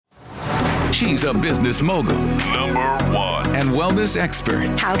She's a business mogul, #1, and wellness expert.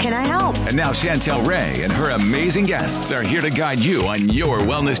 How can I help? And now Chantel Ray and her amazing guests are here to guide you on your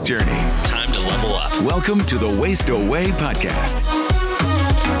wellness journey. Time to level up. Welcome to the Waste Away podcast.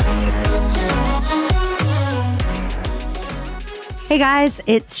 Hey guys,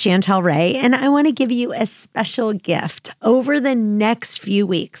 it's Chantel Ray, and I want to give you a special gift. Over the next few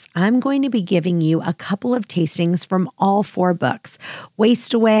weeks, I'm going to be giving you a couple of tastings from all 4 books: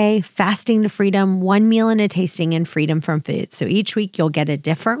 Waste Away, Fasting to Freedom, One Meal and a Tasting, and Freedom from Food. So each week you'll get a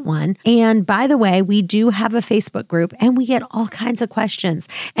different one. And by the way, we do have a Facebook group and we get all kinds of questions.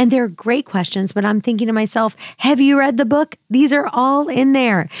 And they're great questions, but I'm thinking to myself, have you read the book? These are all in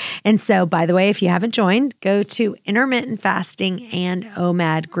there. And so, by the way, if you haven't joined, go to Intermittent Fasting and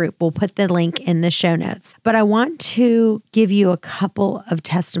OMAD group. We'll put the link in the show notes. But I want to give you a couple of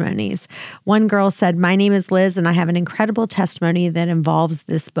testimonies. One girl said, "My name is Liz, and I have an incredible testimony that involves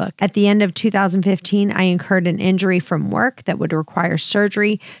this book. At the end of 2015, I incurred an injury from work that would require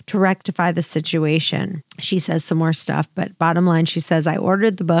surgery to rectify the situation." She says some more stuff, but bottom line, she says, "I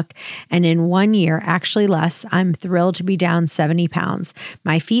ordered the book, and in 1 year, actually less, I'm thrilled to be down 70 pounds.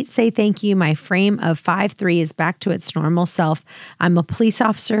 My feet say thank you. My frame of 5'3" is back to its normal self. I'm a police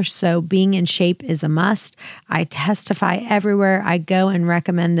officer, so being in shape is a must. I testify everywhere I go and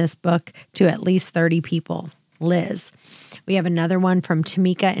recommend this book to at least 30 people. Liz." We have another one from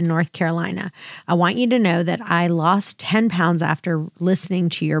Tamika in North Carolina. "I want you to know that I lost 10 pounds after listening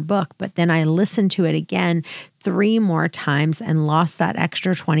to your book, but then I listened to it again 3 more times and lost that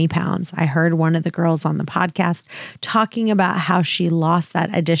extra 20 pounds. I heard one of the girls on the podcast talking about how she lost that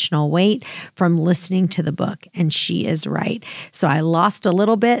additional weight from listening to the book, and she is right. So I lost a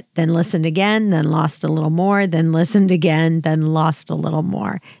little bit, then listened again, then lost a little more, then listened again, then lost a little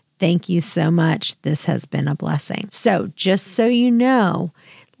more. Thank you so much. This has been a blessing." So just so you know,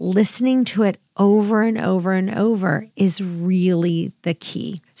 listening to it over and over and over is really the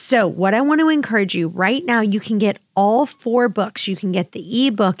key. So what I want to encourage you right now, you can get all 4 books. You can get the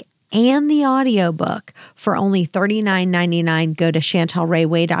ebook and the audiobook for only $39.99. Go to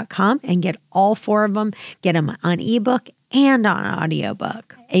chantelrayway.com and get all 4 of them. Get them on ebook and on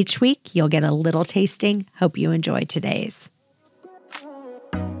audiobook. Each week, you'll get a little tasting. Hope you enjoy today's.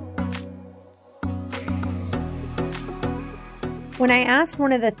 When I asked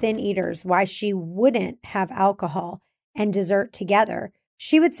one of the thin eaters why she wouldn't have alcohol and dessert together,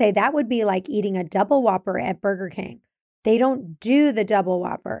 she would say that would be like eating a double Whopper at Burger King. They don't do the double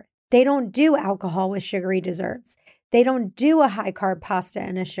Whopper. They don't do alcohol with sugary desserts. They don't do a high-carb pasta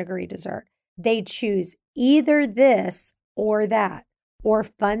and a sugary dessert. They choose either this or that, or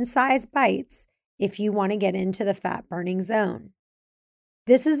fun-sized bites if you want to get into the fat-burning zone.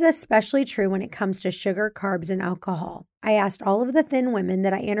 This is especially true when it comes to sugar, carbs, and alcohol. I asked all of the thin women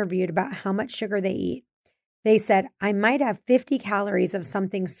that I interviewed about how much sugar they eat. They said, "I might have 50 calories of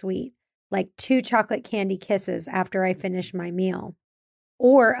something sweet, like 2 chocolate candy kisses after I finish my meal."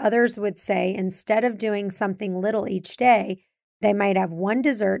 Or others would say, instead of doing something little each day, they might have 1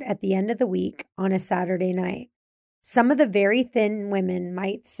 dessert at the end of the week on a Saturday night. Some of the very thin women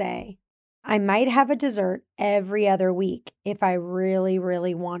might say, "I might have a dessert every other week if I really,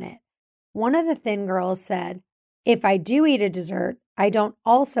 really want it." One of the thin girls said, "If I do eat a dessert, I don't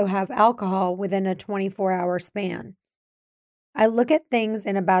also have alcohol within a 24-hour span. I look at things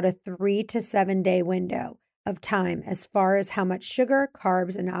in about a 3 to 7 day window of time as far as how much sugar,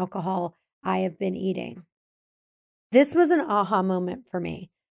 carbs, and alcohol I have been eating." This was an aha moment for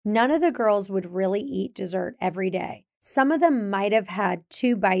me. None of the girls would really eat dessert every day. Some of them might have had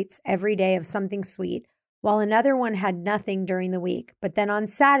 2 bites every day of something sweet, while another one had nothing during the week. But then on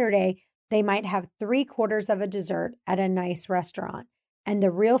Saturday, they might have 3/4 of a dessert at a nice restaurant. And the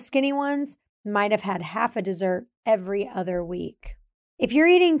real skinny ones might have had half a dessert every other week. If you're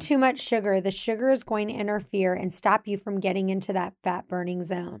eating too much sugar, the sugar is going to interfere and stop you from getting into that fat-burning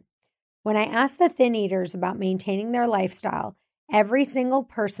zone. When I asked the thin eaters about maintaining their lifestyle, every single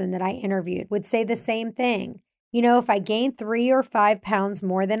person that I interviewed would say the same thing. You know, if I gain 3 or 5 pounds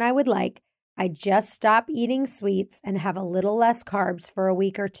more than I would like, I just stop eating sweets and have a little less carbs for a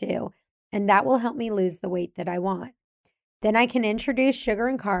week or 2, and that will help me lose the weight that I want. Then I can introduce sugar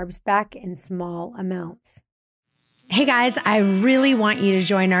and carbs back in small amounts. Hey guys, I really want you to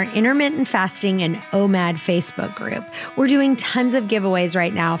join our Intermittent Fasting and OMAD Facebook group. We're doing tons of giveaways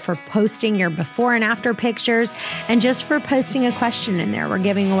right now for posting your before and after pictures and just for posting a question in there. We're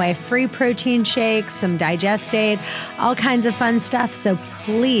giving away free protein shakes, some digest aid, all kinds of fun stuff. So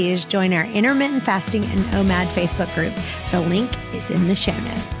please join our Intermittent Fasting and OMAD Facebook group. The link is in the show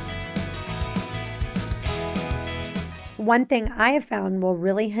notes. One thing I have found will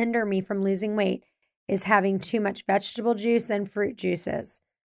really hinder me from losing weight is having too much vegetable juice and fruit juices.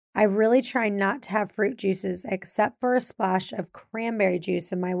 I really try not to have fruit juices except for a splash of cranberry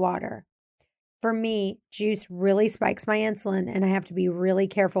juice in my water. For me, juice really spikes my insulin and I have to be really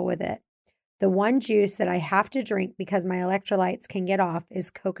careful with it. The one juice that I have to drink because my electrolytes can get off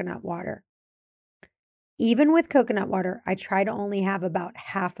is coconut water. Even with coconut water, I try to only have about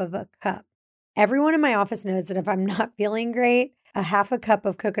half of a cup. Everyone in my office knows that if I'm not feeling great, a half a cup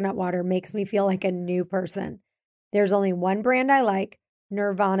of coconut water makes me feel like a new person. There's only one brand I like,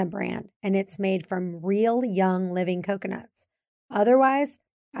 Nirvana brand, and it's made from real young living coconuts. Otherwise,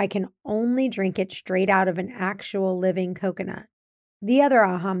 I can only drink it straight out of an actual living coconut. The other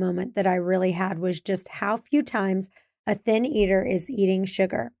aha moment that I really had was just how few times a thin eater is eating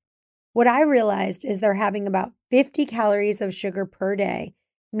sugar. What I realized is they're having about 50 calories of sugar per day,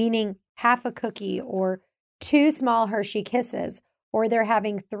 meaning half a cookie or 2 small Hershey Kisses, or they're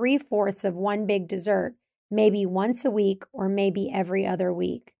having 3/4 of one big dessert, maybe once a week or maybe every other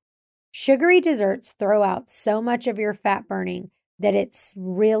week. Sugary desserts throw out so much of your fat burning that it's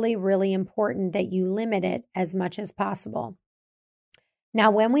really, really important that you limit it as much as possible.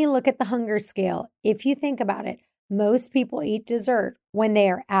 Now, when we look at the hunger scale, if you think about it, most people eat dessert when they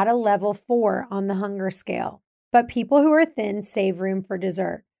are at a level 4 on the hunger scale. But people who are thin save room for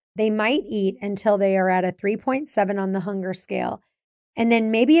dessert. They might eat until they are at a 3.7 on the hunger scale, and then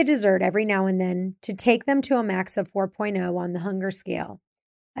maybe a dessert every now and then to take them to a max of 4.0 on the hunger scale.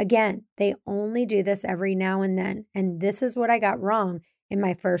 Again, they only do this every now and then, and this is what I got wrong in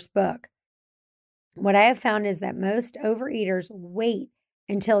my first book. What I have found is that most overeaters wait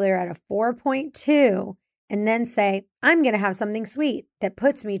until they're at a 4.2 and then say, I'm going to have something sweet that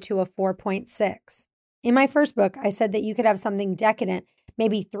puts me to a 4.6. In my first book, I said that you could have something decadent,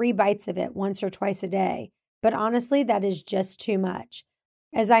 maybe 3 bites of it once or twice a day. But honestly, that is just too much.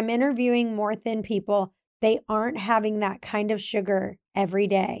 As I'm interviewing more thin people, they aren't having that kind of sugar every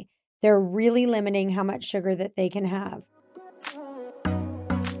day. They're really limiting how much sugar that they can have.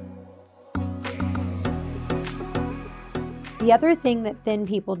 The other thing that thin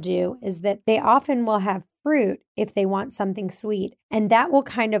people do is that they often will have fruit if they want something sweet, and that will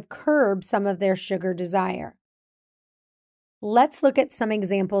kind of curb some of their sugar desire. Let's look at some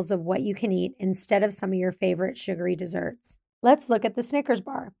examples of what you can eat instead of some of your favorite sugary desserts. Let's look at the Snickers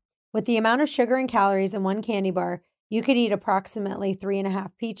bar. With the amount of sugar and calories in one candy bar, you could eat approximately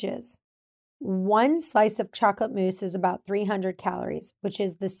 3.5 peaches. One slice of chocolate mousse is about 300 calories, which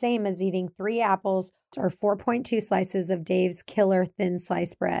is the same as eating 3 apples or 4.2 slices of Dave's Killer Thin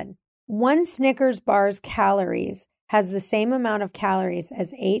Slice bread. One Snickers bar's calories has the same amount of calories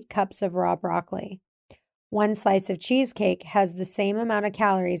as 8 cups of raw broccoli. One slice of cheesecake has the same amount of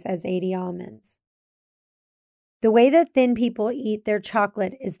calories as 80 almonds. The way that thin people eat their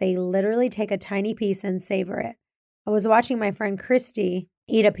chocolate is they literally take a tiny piece and savor it. I was watching my friend Christy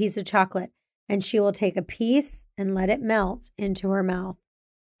eat a piece of chocolate, and she will take a piece and let it melt into her mouth,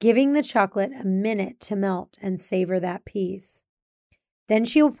 giving the chocolate a minute to melt and savor that piece. Then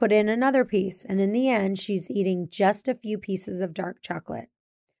she will put in another piece, and in the end, she's eating just a few pieces of dark chocolate.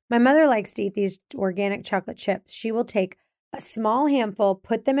 My mother likes to eat these organic chocolate chips. She will take a small handful,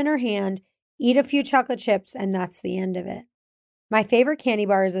 put them in her hand, eat a few chocolate chips, and that's the end of it. My favorite candy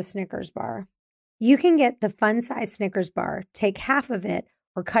bar is a Snickers bar. You can get the fun-size Snickers bar, take half of it,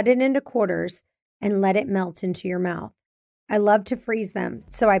 or cut it into quarters and let it melt into your mouth. I love to freeze them,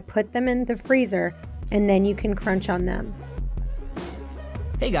 so I put them in the freezer and then you can crunch on them.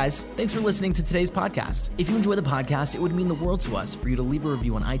 Hey guys, thanks for listening to today's podcast. If you enjoy the podcast, it would mean the world to us for you to leave a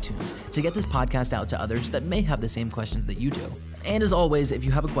review on iTunes to get this podcast out to others that may have the same questions that you do. And as always, if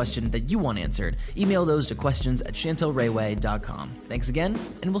you have a question that you want answered, email those to questions@chantelrayway.com. Thanks again,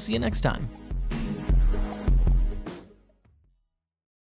 and we'll see you next time.